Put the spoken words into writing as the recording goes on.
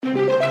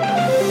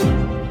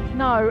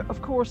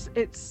of course,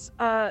 it's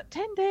 10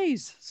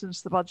 days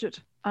since the budget,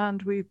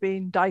 and we've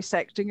been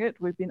dissecting it,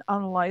 we've been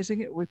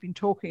analysing it, we've been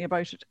talking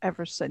about it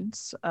ever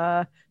since,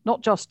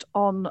 not just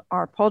on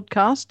our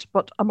podcast,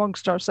 but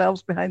amongst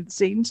ourselves behind the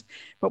scenes.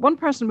 But one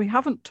person we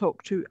haven't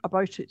talked to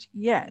about it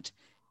yet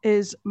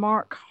is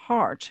Mark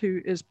Hart,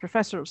 who is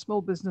Professor of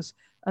Small Business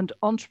and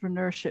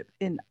Entrepreneurship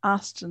in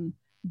Aston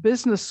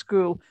Business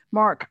School.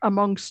 Mark,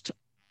 amongst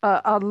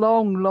a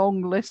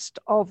long list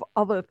of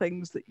other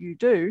things that you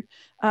do.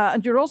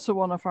 And you're also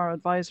one of our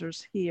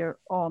advisors here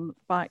on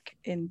Back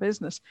in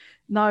Business.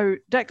 Now,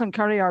 Declan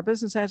Curry, our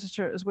business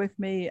editor, is with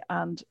me,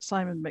 and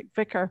Simon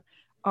McVicker,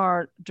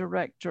 our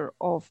Director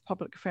of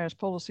Public Affairs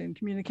Policy and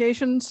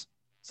Communications.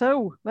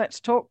 So let's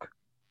talk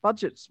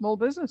budget, small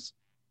business.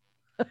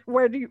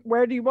 Where do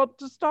you want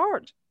to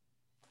start?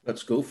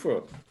 Let's go for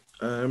it.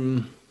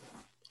 I'm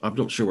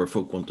not sure where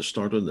folk want to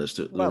start on this.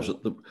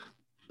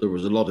 There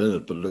was a lot in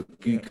it, but look,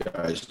 you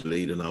guys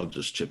lead and I'll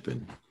just chip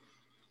in.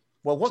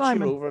 Well, what's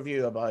Simon, your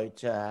overview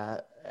about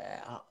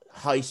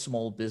how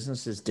small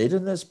businesses did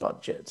in this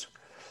budget?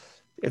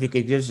 If you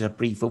could give us a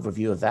brief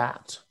overview of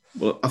that.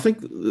 Well, I think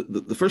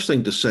the first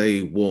thing to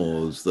say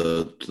was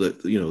that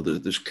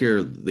there's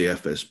clear the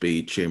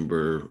FSB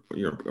chamber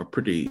are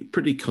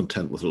pretty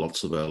content with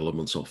lots of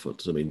elements of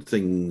it. I mean,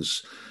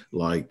 things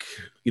like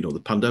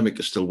the pandemic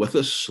is still with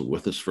us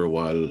for a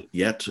while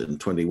yet in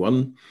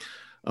 21.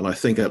 And I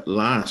think at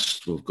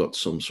last we've got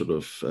some sort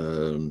of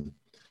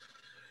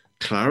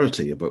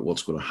clarity about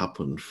what's going to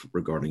happen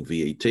regarding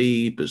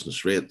VAT,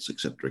 business rates, et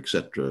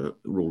cetera,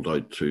 rolled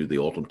out through the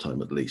autumn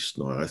time at least.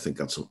 Now, I think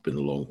that's been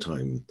a long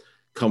time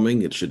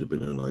coming. It should have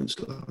been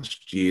announced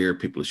last year.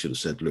 People should have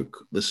said,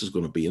 look, this is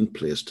going to be in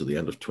place to the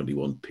end of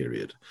 21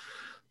 period.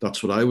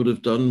 That's what I would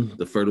have done.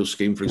 The furlough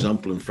scheme, for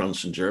example, in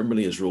France and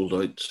Germany is rolled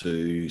out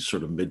to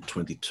sort of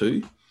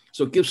mid-22.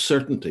 So it gives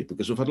certainty,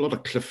 because we've had a lot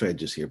of cliff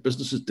edges here.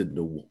 Businesses didn't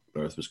know what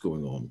on earth was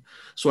going on.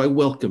 So I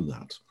welcome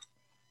that.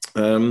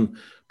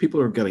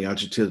 People are getting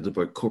agitated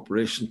about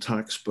corporation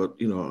tax, but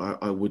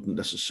I wouldn't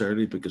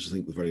necessarily, because I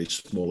think the very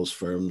smallest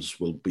firms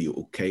will be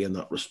okay in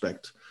that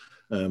respect.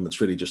 It's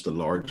really just the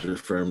larger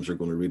firms are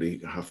going to really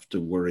have to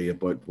worry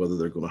about whether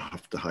they're going to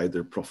have to hide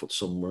their profits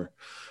somewhere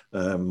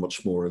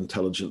much more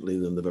intelligently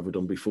than they've ever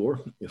done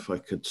before, if I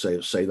could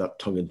say that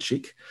tongue in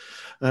cheek.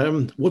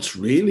 What's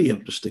really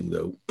interesting,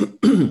 though,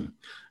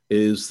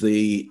 is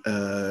the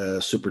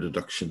super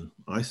deduction.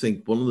 I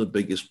think one of the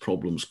biggest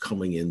problems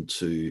coming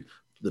into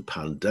the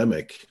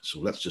pandemic,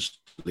 so let's just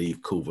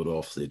leave COVID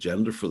off the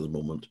agenda for the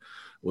moment,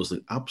 was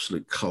the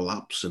absolute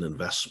collapse in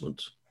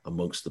investment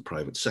amongst the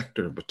private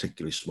sector, and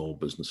particularly small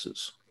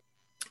businesses,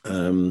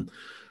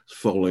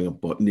 falling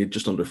about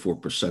just under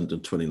 4%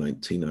 in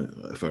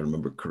 2019, if I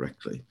remember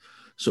correctly.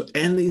 So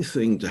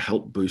anything to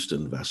help boost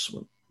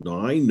investment. Now,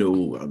 I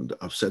know, and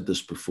I've said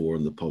this before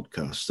in the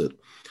podcast, that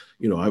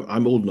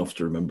I'm old enough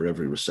to remember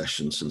every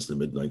recession since the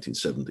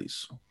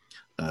mid-1970s.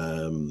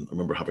 I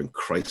remember having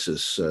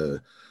crisis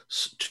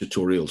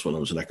tutorials when I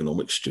was an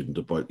economics student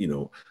about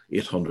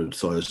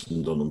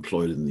 800,000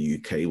 unemployed in the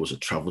UK was a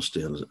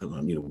travesty, and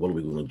what are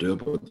we going to do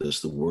about this?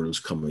 The world's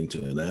coming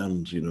to an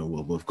end.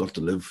 Well, we've got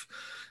to live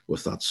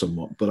with that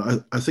somewhat.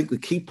 But I think the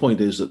key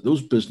point is that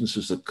those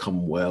businesses that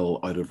come well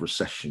out of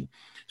recession,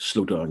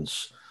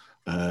 slowdowns,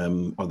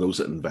 are those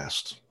that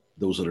invest,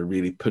 those that are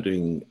really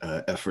putting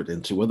effort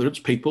into, whether it's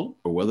people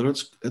or whether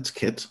it's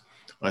kit.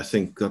 I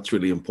think that's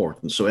really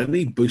important. So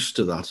any boost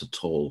to that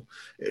at all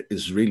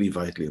is really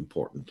vitally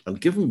important. And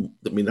given,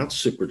 that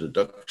super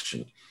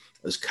deduction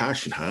is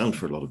cash in hand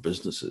for a lot of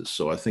businesses.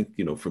 So I think,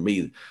 for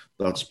me,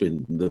 that's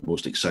been the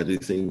most exciting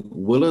thing.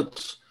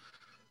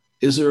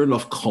 Is there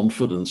enough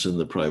confidence in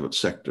the private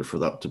sector for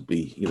that to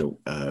be,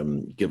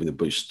 giving a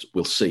boost?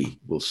 We'll see,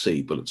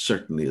 but it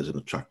certainly is an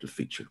attractive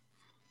feature.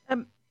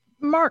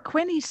 Mark,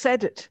 when he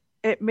said it,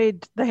 it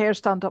made the hair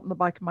stand up on the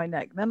back of my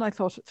neck. Then I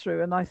thought it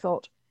through, and I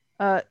thought,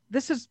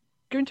 this is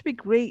going to be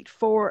great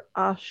for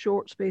a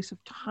short space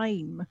of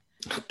time.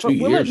 But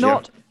will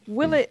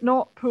it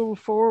not pull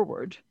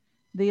forward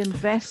the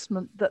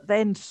investment that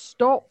then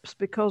stops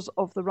because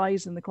of the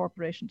rise in the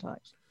corporation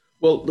tax?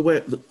 Well,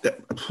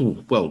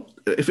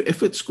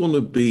 if it's going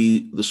to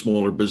be the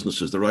smaller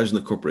businesses, the rise in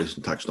the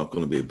corporation tax is not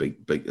going to be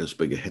as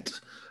big a hit.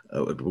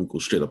 It won't go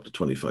straight up to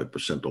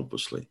 25%,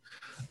 obviously.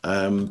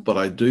 But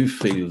I do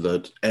feel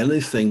that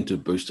anything to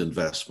boost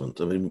investment.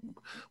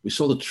 We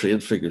saw the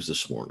trade figures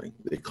this morning.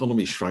 The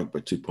economy shrank by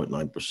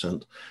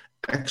 2.9%.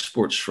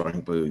 Exports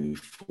shrank by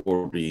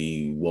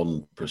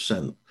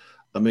 41%.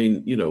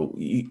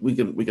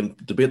 We can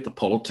debate the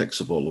politics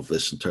of all of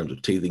this in terms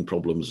of teething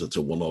problems. It's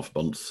a one-off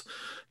month.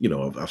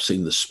 I've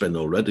seen the spin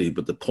already,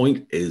 but the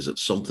point is that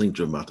something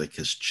dramatic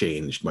has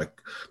changed. My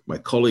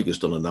colleague has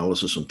done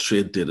analysis on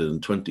trade data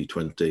in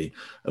 2020,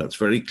 and it's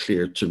very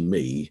clear to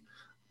me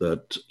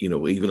that,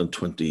 even in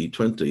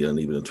 2020 and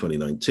even in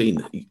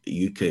 2019,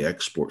 UK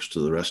exports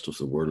to the rest of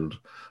the world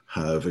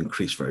have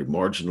increased very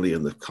marginally,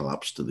 and they've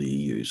collapsed to the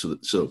EU.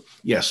 So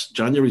yes,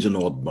 January is an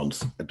odd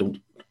month.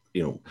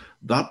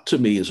 That to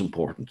me is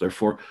important.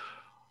 Therefore,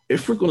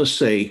 if we're going to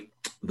say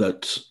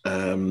that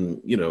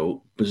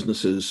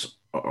businesses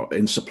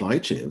in supply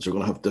chains are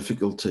going to have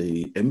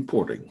difficulty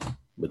importing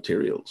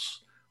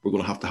materials. We're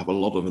going to have a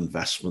lot of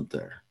investment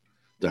there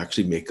to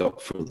actually make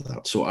up for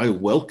that. So I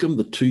welcome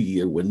the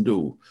 2-year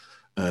window,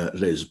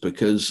 Liz,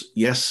 because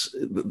yes,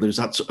 there's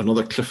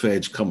another cliff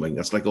edge coming.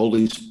 That's like all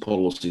these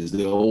policies,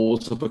 they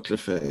always have a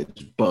cliff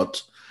edge,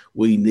 but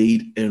we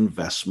need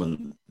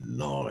investment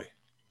now.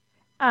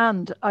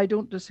 And I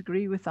don't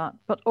disagree with that,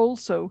 but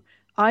also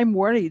I'm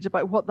worried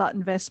about what that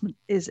investment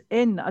is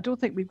in. I don't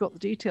think we've got the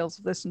details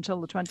of this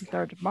until the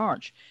 23rd of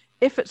March.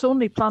 If it's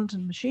only plant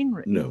and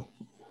machinery, no,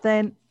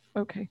 then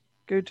okay,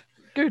 good.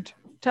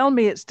 Tell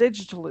me it's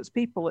digital, it's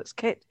people, it's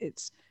kit,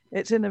 it's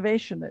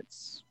innovation,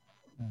 it's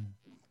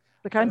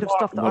the kind of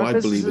stuff that our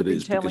businesses have been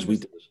telling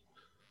us.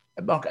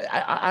 Mark,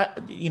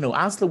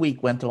 as the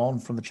week went on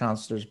from the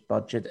Chancellor's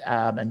budget,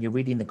 and you're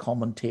reading the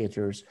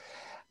commentators,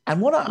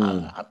 and what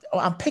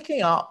I'm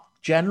picking up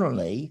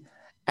generally,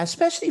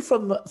 especially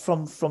from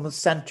the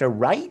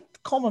centre-right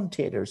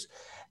commentators,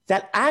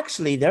 that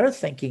actually they're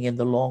thinking in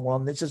the long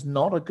run, this is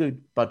not a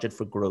good budget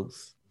for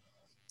growth.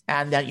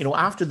 And that,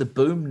 after the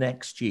boom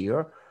next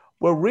year,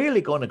 we're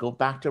really going to go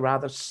back to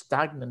rather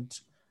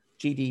stagnant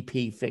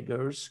GDP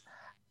figures.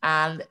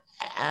 And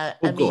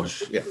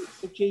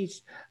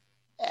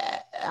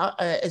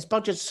his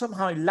budget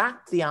somehow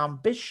lacked the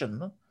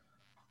ambition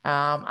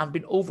and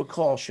been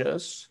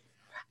overcautious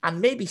and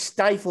maybe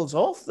stifles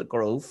off the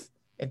growth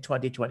in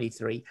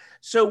 2023.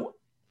 So,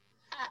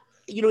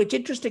 it's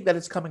interesting that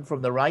it's coming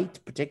from the right,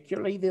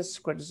 particularly this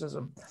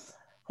criticism.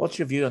 What's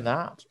your view on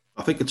that?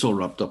 I think it's all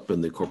wrapped up in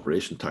the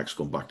corporation tax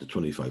going back to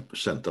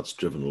 25%. That's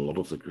driven a lot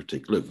of the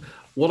critique. Look,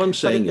 what I'm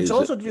saying is... It's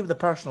also to do with the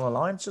personal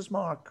allowances,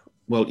 Mark.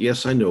 Well,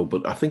 yes, I know,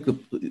 but I think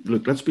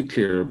look, let's be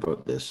clear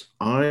about this.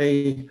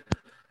 I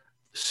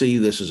see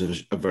this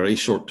as a very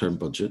short-term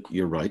budget.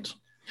 You're right.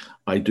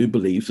 I do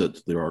believe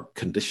that there are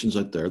conditions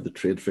out there, the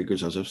trade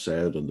figures, as I've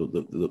said, and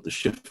the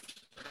shift.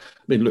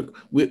 I mean, look,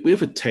 we have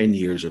had 10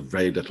 years of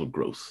very little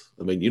growth.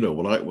 I mean,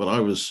 when I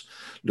was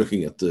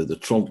looking at the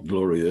Trente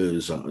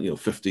Glorieuses,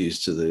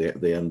 50s to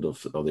the end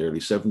of the early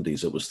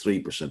 70s, it was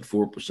 3%,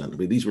 4%. I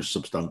mean, these were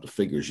substantive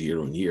figures year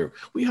on year.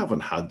 We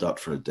haven't had that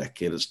for a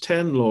decade. It's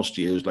 10 lost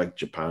years like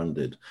Japan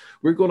did.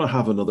 We're going to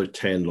have another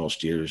 10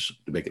 lost years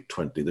to make it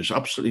 20. There's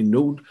absolutely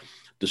no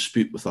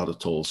dispute with that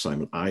at all,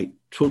 Simon. I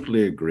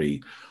totally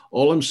agree.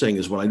 All I'm saying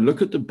is when I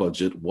look at the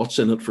budget, what's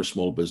in it for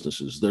small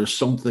businesses? There's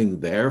something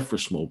there for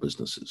small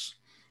businesses.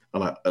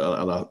 And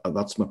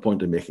that's my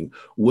point I'm making.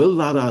 Will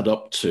that add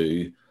up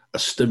to a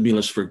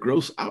stimulus for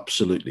growth?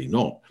 Absolutely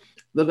not.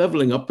 The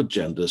levelling up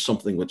agenda is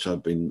something which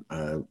I've been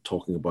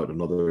talking about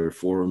in other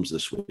forums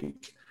this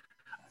week.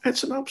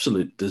 It's an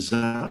absolute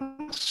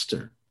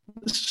disaster.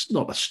 This is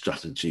not a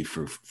strategy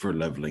for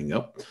levelling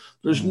up.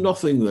 There's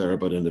nothing there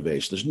about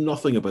innovation. There's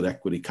nothing about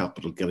equity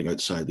capital getting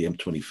outside the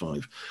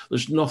M25.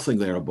 There's nothing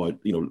there about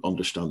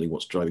understanding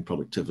what's driving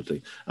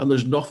productivity. And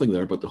there's nothing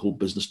there about the whole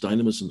business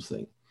dynamism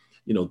thing.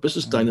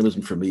 Business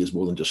dynamism for me is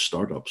more than just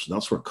startups. And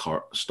that's where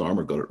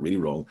Starmer got it really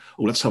wrong.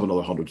 Oh, let's have another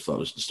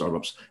 100,000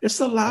 startups. It's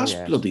the last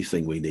bloody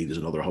thing we need is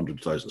another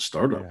 100,000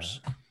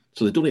 startups. Yeah.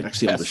 So they don't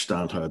actually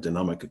understand how a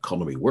dynamic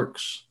economy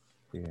works.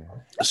 Yeah.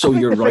 So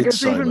you're right,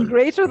 Simon. Even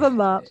greater than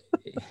that.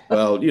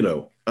 Well,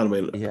 I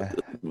mean,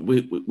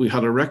 we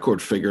had a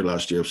record figure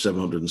last year of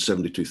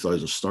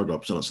 772,000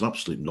 startups, and it's an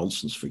absolute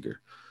nonsense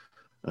figure.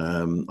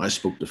 I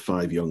spoke to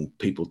 5 young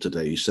people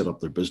today who set up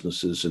their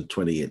businesses in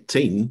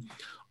 2018,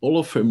 all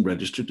of whom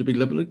registered to be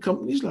limited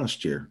companies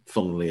last year.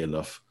 Funnily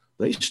enough,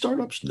 they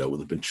startups? No,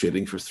 they've been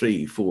trading for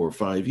 3, 4,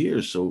 5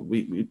 years. So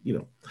we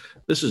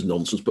this is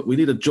nonsense. But we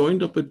need a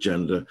joined-up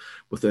agenda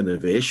with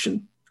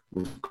innovation.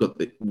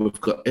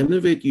 We've got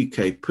Innovate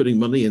UK putting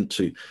money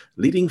into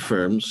leading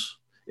firms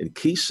in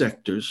key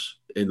sectors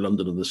in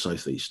London and the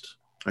Southeast.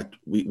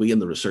 We in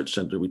the research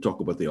centre, we talk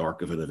about the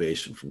arc of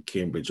innovation from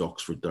Cambridge,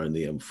 Oxford, down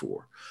the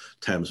M4,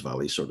 Thames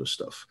Valley sort of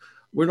stuff.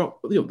 We're not,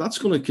 that's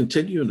going to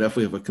continue unless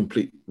we have a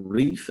complete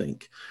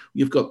rethink.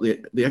 You've got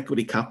the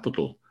equity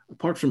capital.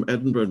 Apart from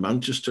Edinburgh and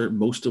Manchester,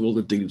 most of all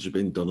the deals are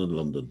being done in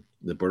London,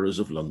 the boroughs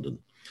of London.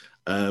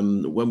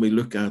 When we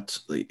look at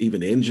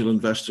even angel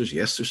investors,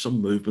 yes, there's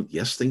some movement.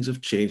 Yes, things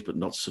have changed, but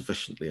not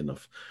sufficiently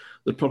enough.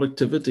 The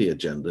productivity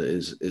agenda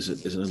is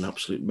an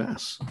absolute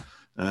mess.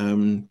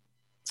 And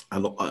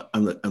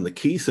the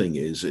key thing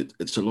is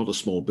it's a lot of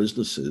small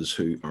businesses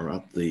who are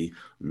at the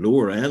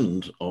lower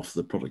end of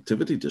the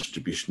productivity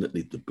distribution that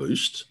need the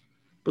boost,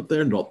 but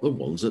they're not the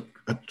ones that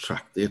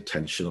attract the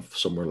attention of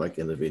somewhere like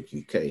Innovate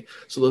UK.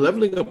 So the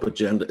levelling up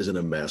agenda is in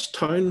a mess.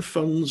 Town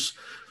funds,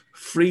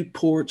 free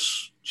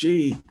ports,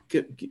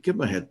 give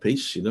my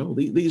headpiece,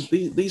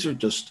 These are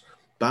just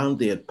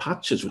band-aid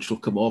patches which will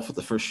come off at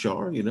the first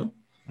shower,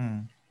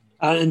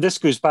 And this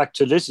goes back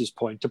to Liz's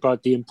point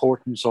about the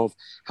importance of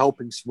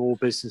helping small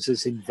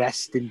businesses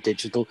invest in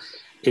digital,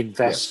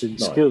 invest in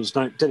skills.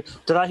 Now, did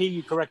I hear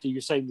you correctly?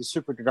 You're saying the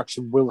super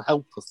deduction will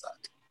help with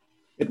that?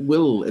 It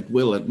will,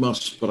 it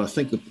must. But I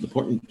think the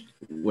important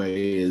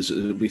way is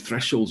it'll be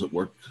thresholds at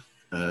work,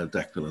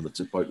 Declan, and it's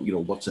about,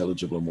 what's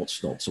eligible and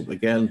what's not. So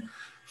again,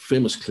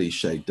 famous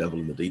cliche, devil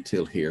in the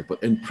detail here.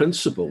 But in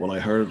principle, when I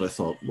heard it, I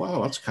thought,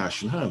 wow, that's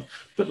cash in hand.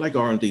 But like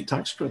R&D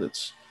tax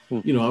credits.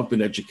 I've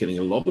been educating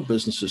a lot of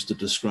businesses to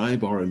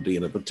describe R&D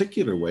in a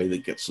particular way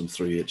that gets them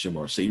through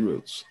HMRC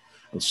routes.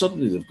 And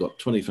suddenly they've got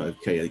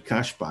 25K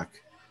cash back,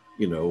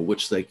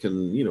 which they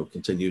can,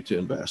 continue to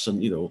invest.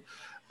 And,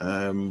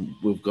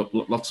 we've got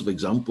lots of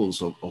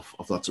examples of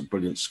that's a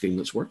brilliant scheme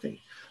that's working.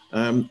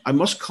 I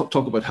must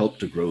talk about Help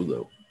to Grow,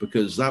 though,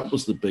 because that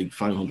was the big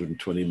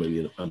 520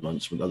 million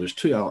announcement. Now, there's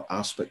two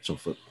aspects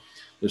of it.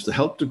 There's the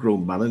Help to Grow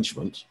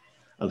management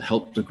and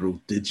Help to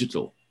Grow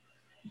digital.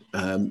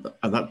 And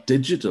that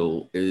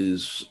digital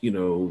is,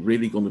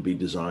 really going to be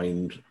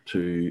designed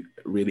to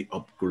really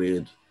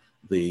upgrade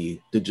the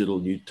digital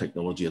new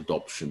technology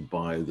adoption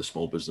by the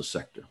small business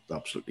sector.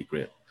 Absolutely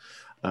great.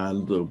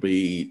 And there'll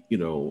be,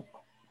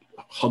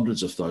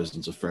 hundreds of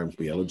thousands of firms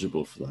be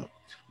eligible for that.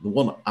 The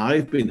one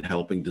I've been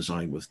helping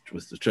design with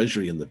the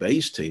Treasury and the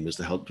BEIS team is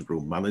the Help to Grow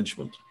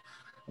management.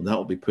 And that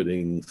will be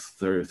putting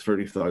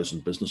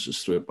 30,000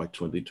 businesses through it by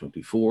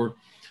 2024.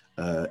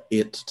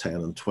 8, 10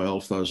 and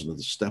 12,000 of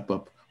the step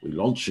up. We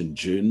launch in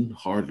June,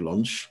 hard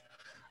launch.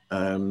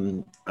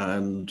 And,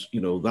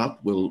 that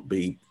will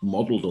be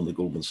modeled on the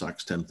Goldman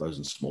Sachs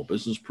 10,000 Small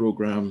Business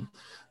Program,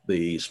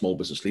 the Small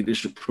Business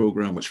Leadership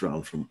Program, which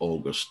ran from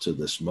August to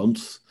this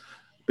month.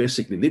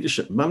 Basically,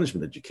 leadership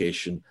management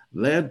education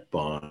led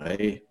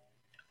by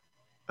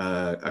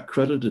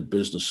accredited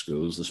business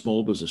schools, the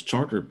small business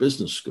charter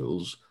business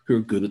schools, who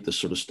are good at this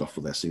sort of stuff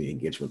with SME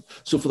engagement.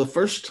 So for the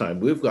first time,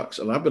 we've got,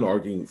 and I've been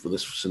arguing for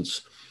this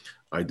since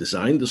I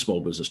designed the small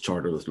business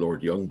charter with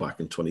Lord Young back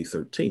in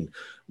 2013.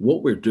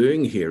 What we're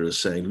doing here is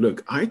saying,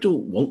 look, I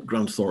don't want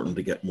Grant Thornton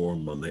to get more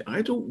money.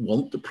 I don't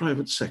want the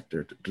private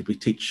sector to be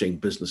teaching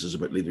businesses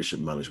about leadership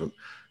management,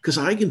 because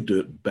I can do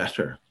it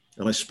better.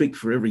 And I speak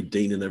for every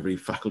dean and every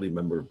faculty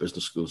member of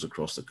business schools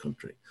across the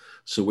country.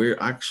 So we're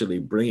actually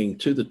bringing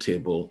to the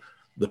table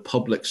the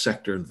public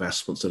sector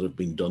investments that have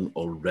been done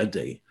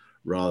already,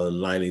 rather than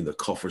lining the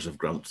coffers of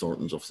Grant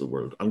Thorntons of the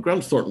world. And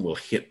Grant Thornton will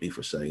hit me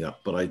for saying that,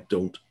 but I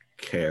don't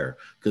care,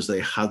 because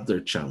they had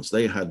their chance.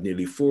 They had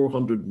nearly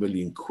 400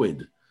 million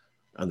quid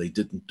and they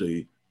didn't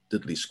do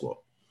diddly squat.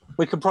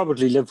 We can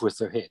probably live with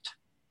their hit.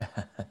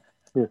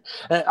 Yeah.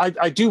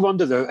 I do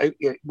wonder, though,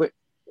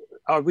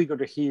 are we going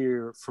to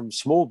hear from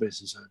small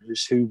business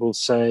owners who will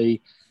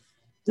say,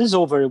 this is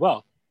all very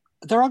well,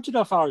 there aren't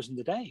enough hours in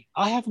the day.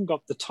 I haven't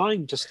got the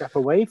time to step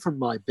away from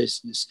my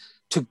business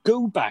to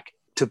go back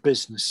to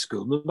business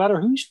school, no matter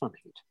who's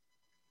funding it.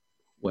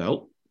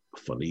 Well,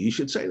 funny you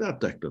should say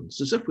that, Declan.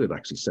 It's as if we'd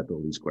actually set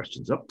all these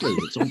questions up,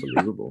 please. It's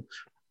unbelievable.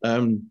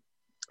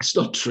 It's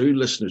not true,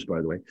 listeners,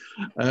 by the way.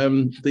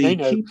 The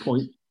key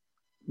point,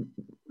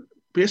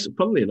 basically,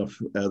 funnily enough,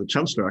 the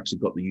Chancellor actually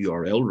got the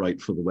URL right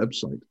for the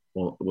website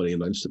when he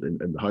announced it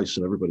in the House,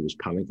 and everybody was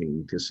panicking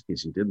in case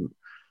he didn't.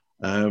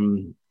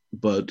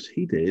 But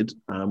he did,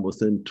 and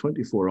within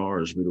 24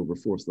 hours, we had over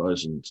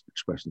 4,000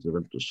 expressions of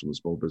interest from the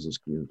small business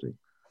community.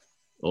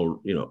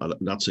 Or, and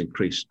that's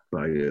increased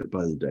by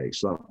the day.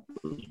 So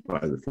that was by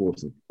the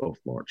 4th of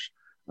March.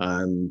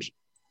 And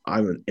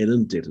I'm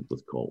inundated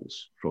with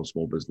calls from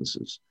small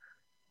businesses.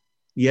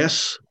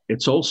 Yes,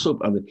 it's also,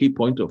 and the key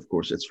point, of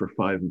course, it's for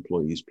 5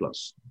 employees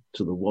plus.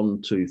 So the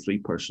 1, 2, 3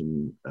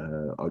 person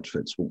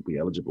outfits won't be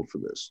eligible for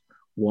this.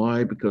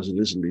 Why? Because it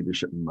is a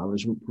leadership and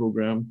management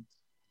program.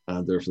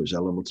 And therefore, there's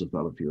elements of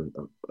that. If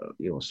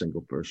you're a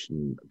single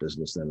person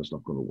business, then it's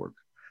not going to work.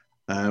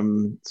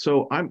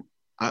 So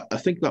I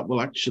think that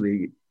will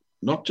actually,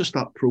 not just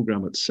that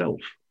program itself,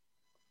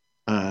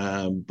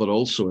 but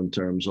also in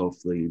terms of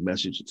the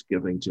message it's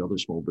giving to other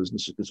small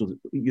businesses, because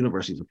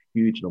universities have a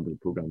huge number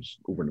of programs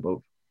over and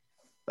above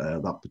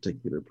that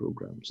particular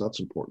program. So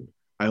that's important.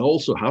 I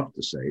also have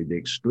to say the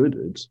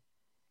excluded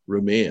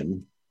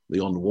remain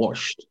the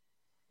unwashed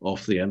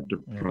of the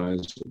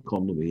enterprise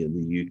economy in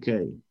the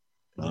UK.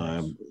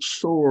 I'm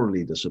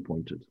sorely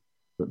disappointed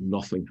that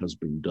nothing has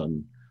been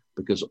done,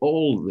 because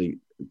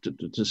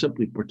to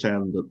simply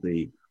pretend that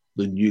the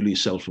newly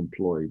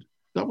self-employed,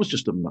 that was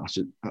just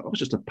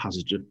a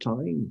passage of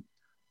time.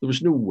 There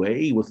was no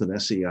way with an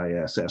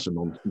SEISS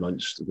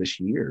announced this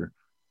year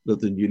that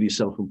the newly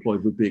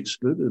self-employed would be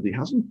excluded. He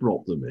hasn't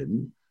brought them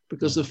in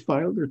because they've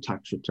filed their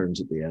tax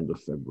returns at the end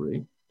of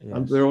February,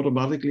 and they're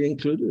automatically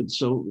included.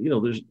 So,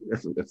 there's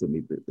if they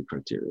meet the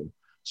criteria.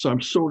 So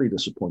I'm sorely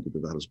disappointed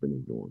that has been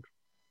ignored.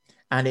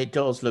 And it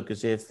does look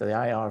as if the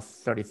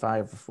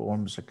IR35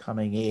 reforms are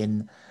coming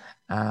in,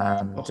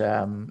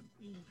 and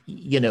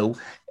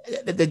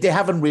they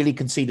haven't really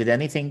conceded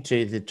anything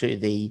to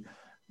the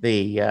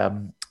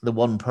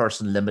one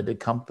person limited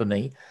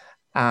company,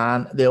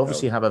 and they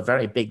obviously have a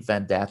very big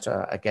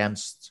vendetta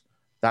against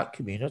that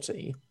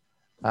community.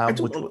 I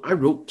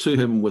wrote to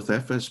him with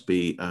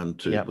FSB and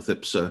with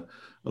IPSA,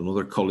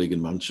 another colleague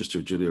in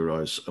Manchester, Julia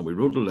Rouse, and we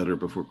wrote a letter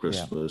before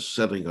Christmas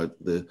setting out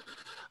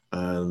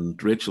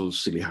and Rachel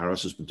Seeley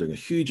Harris has been doing a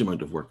huge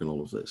amount of work in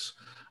all of this.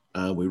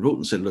 And we wrote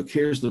and said, look,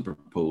 here's the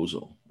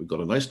proposal. We got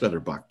a nice letter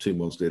back 2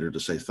 months later to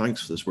say,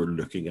 thanks for this, we're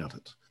looking at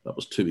it. That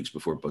was 2 weeks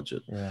before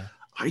budget. Yeah.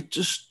 I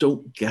just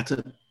don't get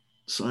it,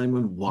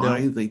 Simon,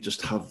 why they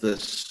just have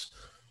this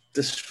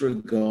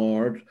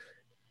disregard.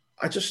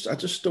 I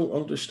just don't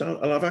understand.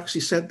 And I've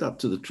actually said that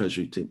to the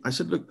Treasury team. I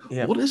said, look,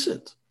 what is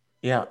it?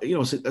 Yeah. You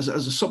know,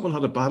 as someone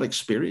had a bad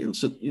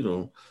experience, you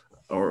know,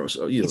 or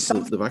you know,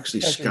 they've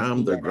actually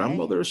scammed their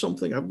grandmother or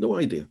something. I have no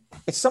idea.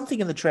 It's something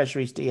in the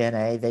Treasury's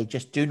DNA. They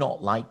just do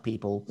not like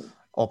people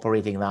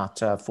operating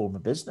that form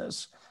of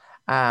business.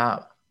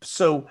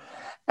 So,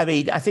 I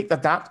mean, I think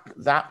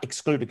that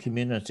excluded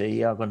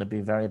community are going to be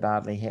very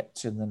badly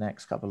hit in the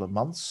next couple of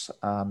months,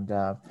 and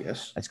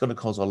it's going to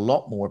cause a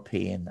lot more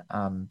pain.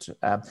 And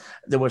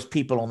there was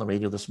people on the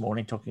radio this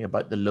morning talking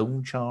about the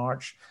loan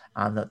charge,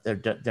 and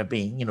that there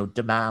being, you know,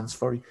 demands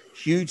for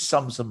huge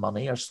sums of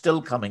money are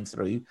still coming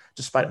through,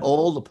 despite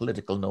all the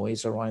political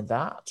noise around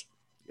that.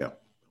 Yeah,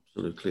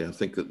 absolutely. I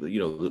think that, you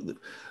know,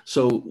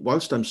 so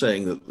whilst I'm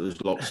saying that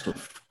there's lots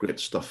of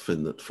great stuff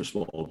in that for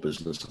small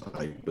business,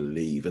 I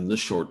believe in the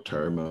short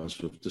term, as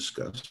we've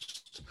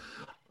discussed,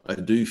 I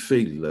do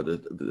feel that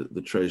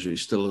the Treasury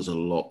still has a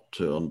lot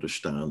to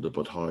understand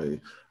about how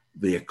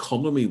the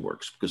economy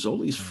works, because all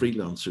these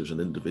freelancers and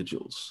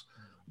individuals,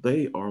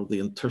 they are the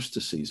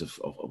interstices of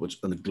which,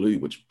 and the glue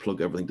which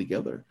plug everything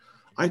together.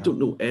 I don't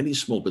know any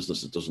small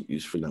business that doesn't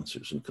use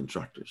freelancers and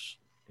contractors.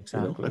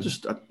 Exactly.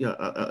 You know,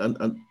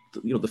 and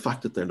you know, the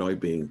fact that they're now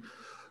being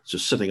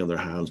just sitting on their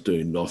hands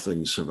doing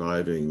nothing,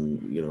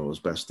 surviving, you know, as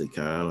best they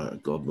can,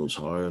 God knows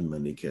how in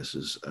many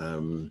cases.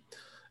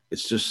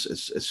 It's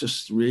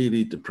just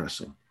really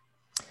depressing.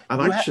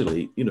 And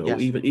actually, you know,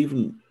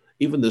 even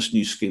this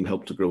new scheme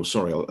Help to Grow.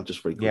 Sorry, I'll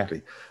just very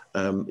quickly.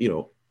 You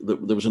know,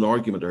 there was an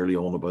argument early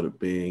on about it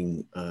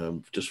being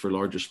just for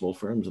larger small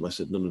firms, and I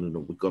said, no,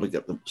 we've got to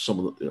get them,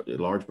 a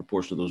large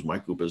proportion of those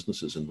micro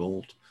businesses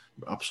involved.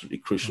 Absolutely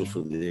crucial for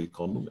the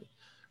economy,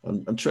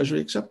 and Treasury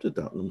accepted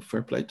that, and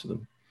fair play to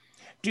them.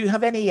 Do you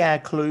have any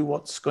clue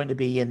what's going to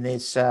be in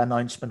this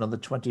announcement on the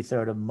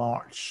 23rd of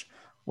March,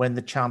 when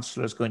the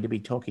Chancellor is going to be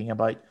talking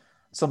about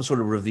some sort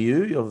of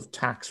review of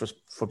tax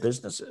for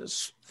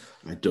businesses?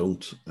 I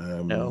don't.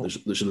 No.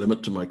 There's a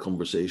limit to my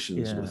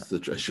conversations with the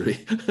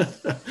Treasury.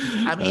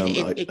 I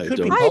mean, it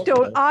could be.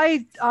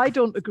 I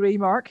don't agree,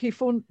 Mark.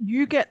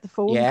 You get the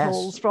phone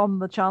calls from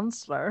the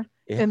Chancellor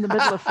in the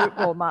middle of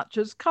football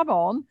matches. Come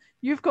on,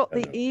 you've got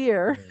the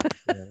ear.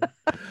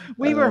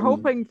 We were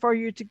hoping for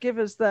you to give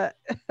us that.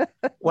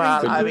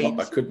 Well,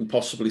 I couldn't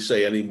possibly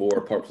say any more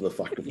apart from the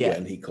fact of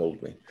when he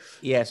called me.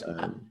 Yes.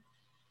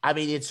 I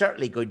mean, it's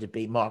certainly going to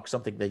be, Mark,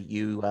 something that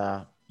you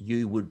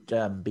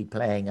would be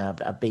playing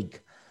a big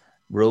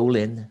role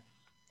in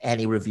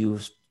any review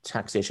of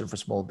taxation for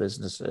small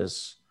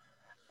businesses,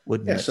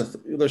 wouldn't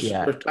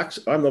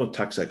it? I'm not a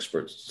tax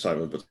expert,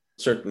 Simon, but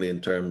certainly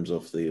in terms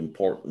of the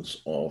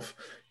importance of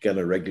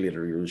getting a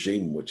regulatory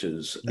regime, which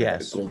is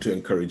going to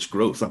encourage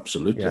growth.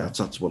 Absolutely.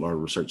 That's what our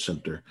research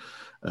centre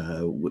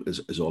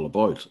is all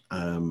about.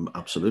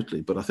 Absolutely.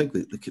 But I think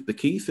the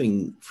key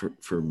thing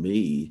for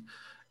me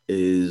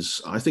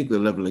is I think the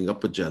levelling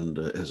up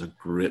agenda has a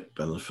great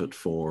benefit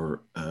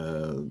for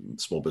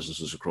small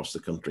businesses across the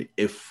country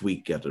if we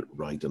get it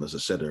right. And as I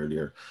said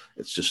earlier,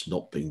 it's just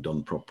not being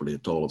done properly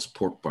at all. It's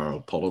pork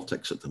barrel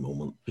politics at the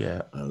moment.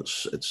 Yeah, and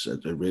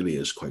it really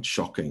is quite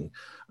shocking,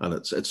 and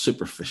it's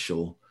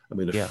superficial. I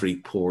mean,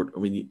 Freeport. I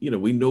mean, you know,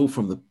 we know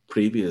from the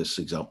previous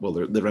example,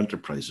 well, they're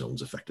enterprise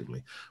zones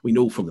effectively. We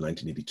know from the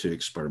 1982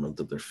 experiment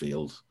that they're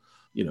failed.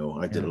 You know,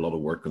 I did a lot of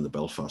work on the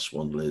Belfast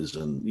one, Liz,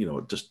 and, you know,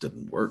 it just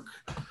didn't work.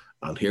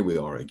 And here we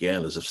are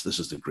again, as if this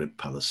is the great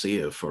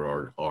panacea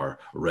for our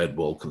red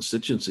wall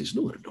constituencies.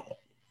 No, they're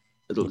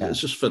not. It's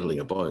just fiddling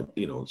about,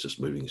 you know, it's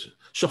just moving,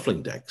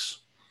 shuffling decks.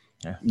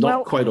 Yeah.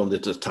 Not quite on the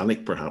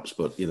Titanic, perhaps,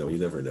 but, you know, you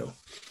never know.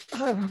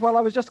 Well,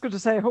 I was just going to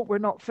say, I hope we're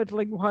not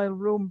fiddling while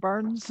Rome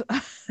burns,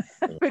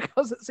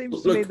 because it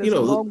seems to me there's a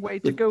long way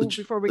to go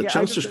before we get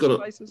out of this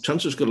crisis.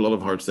 Chancellor's got a lot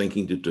of hard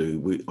thinking to do.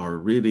 We are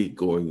really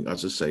going,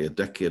 as I say, a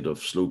decade of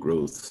slow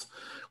growth.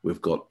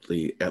 We've got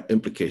the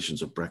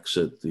implications of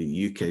Brexit,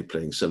 the UK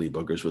playing silly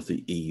buggers with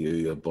the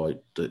EU about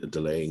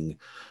delaying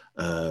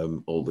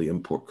all the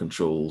import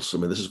controls. I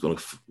mean, this is going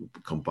to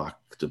come back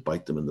to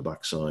bite them in the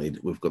backside.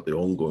 We've got the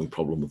ongoing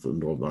problem with the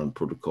Northern Ireland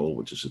Protocol,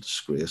 which is a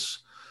disgrace.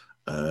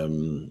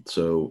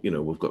 So, you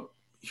know, we've got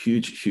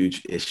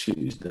huge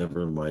issues,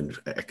 never mind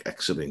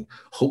exiting,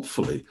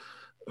 hopefully,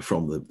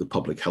 from the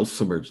public health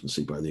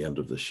emergency by the end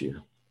of this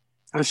year.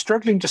 I'm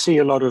struggling to see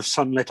a lot of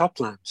sunlit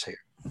uplands here.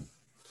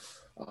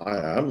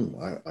 I am.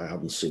 I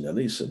haven't seen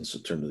any since the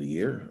turn of the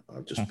year.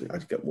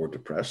 I'd get more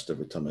depressed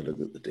every time I look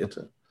at the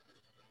data.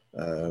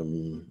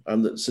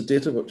 And it's the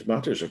data which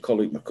matters. My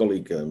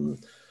colleague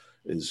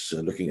is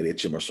looking at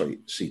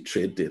HMRC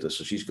trade data.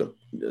 So she's got,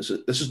 this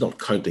is not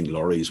counting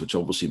lorries, which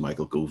obviously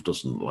Michael Gove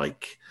doesn't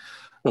like.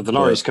 Well, the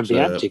lorries can be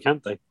empty,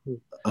 can't they?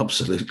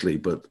 Absolutely,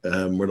 but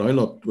we're now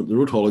not. The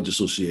Road Haulage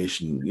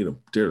Association,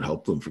 dare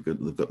help them for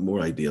good. They've got more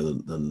idea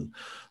than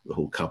the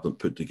whole cabinet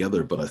put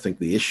together. But I think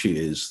the issue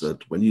is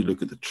that when you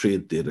look at the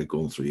trade data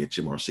going through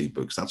HMRC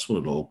books, that's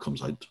when it all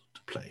comes out to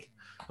play,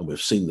 and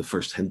we've seen the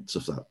first hints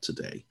of that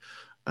today.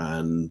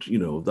 And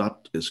that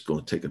is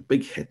going to take a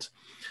big hit.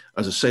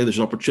 As I say, there's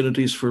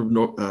opportunities for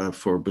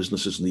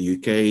businesses in the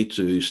UK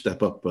to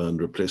step up and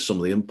replace some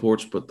of the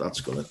imports, but that's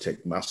going to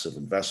take massive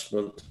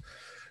investment,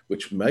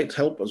 which might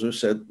help, as I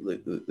said,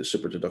 the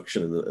super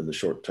deduction in the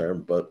short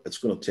term, but it's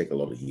going to take a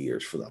lot of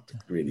years for that to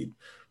really,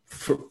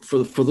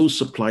 for those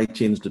supply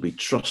chains to be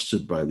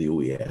trusted by the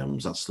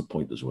OEMs. That's the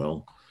point as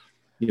well.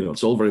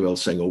 It's all very well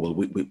saying, oh, well,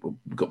 we've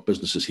got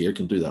businesses here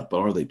can do that, but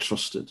are they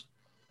trusted?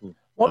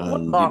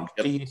 What Mark,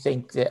 do you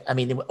think that,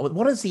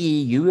 what is the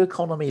EU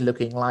economy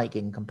looking like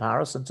in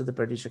comparison to the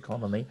British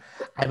economy?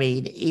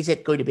 Is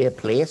it going to be a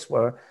place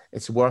where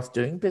it's worth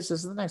doing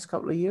business in the next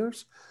couple of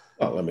years?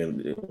 Well,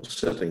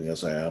 sitting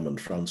as I am in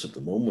France at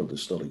the moment,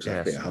 it's not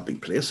exactly a happy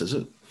place, is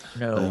it?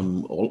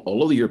 No.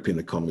 All of the European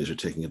economies are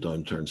taking a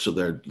downturn, so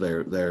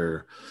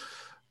their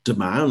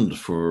demand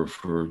for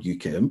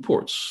UK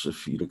imports,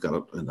 if you look at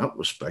it in that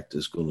respect,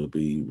 is going to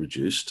be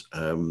reduced.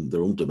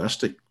 Their own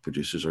domestic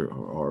producers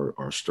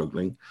are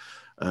struggling.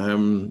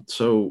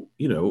 So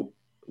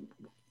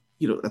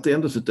at the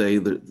end of the day,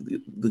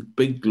 the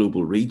big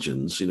global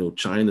regions,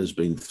 China's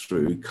been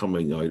through,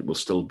 coming out, will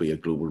still be a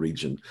global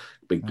region,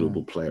 big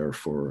global player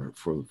for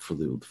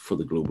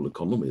the global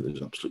economy.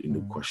 There's absolutely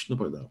no question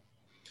about that.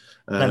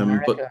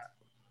 But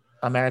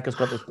America's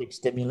got this big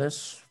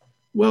stimulus.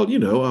 Well,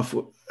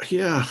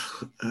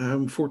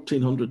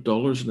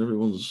 $1,400 in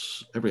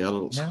every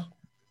adult's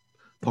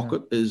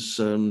pocket is.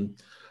 Well,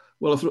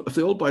 if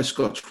they all buy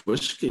Scotch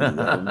whiskey,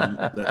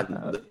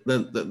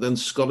 then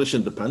Scottish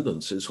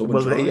independence is home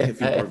and dry.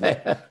 If you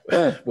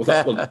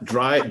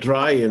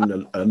dry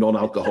in a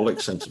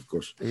non-alcoholic sense, of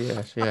course.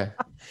 Yes, yeah.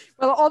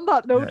 Well, on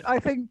that note, I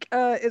think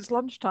it's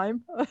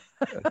lunchtime.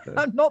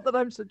 Not that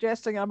I'm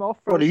suggesting I'm off.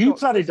 What are you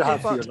planning to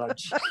have for your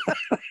lunch?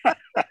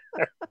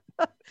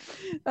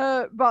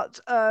 But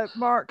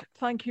Mark,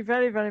 thank you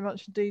very, very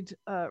much indeed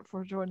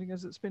for joining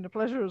us. It's been a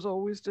pleasure, as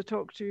always, to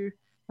talk to you.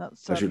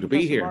 That's pleasure to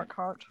be here.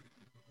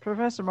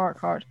 Professor Mark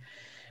Hart,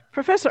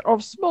 Professor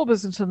of Small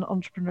Business and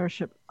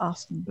Entrepreneurship,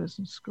 Aston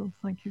Business School.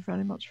 Thank you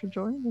very much for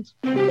joining us.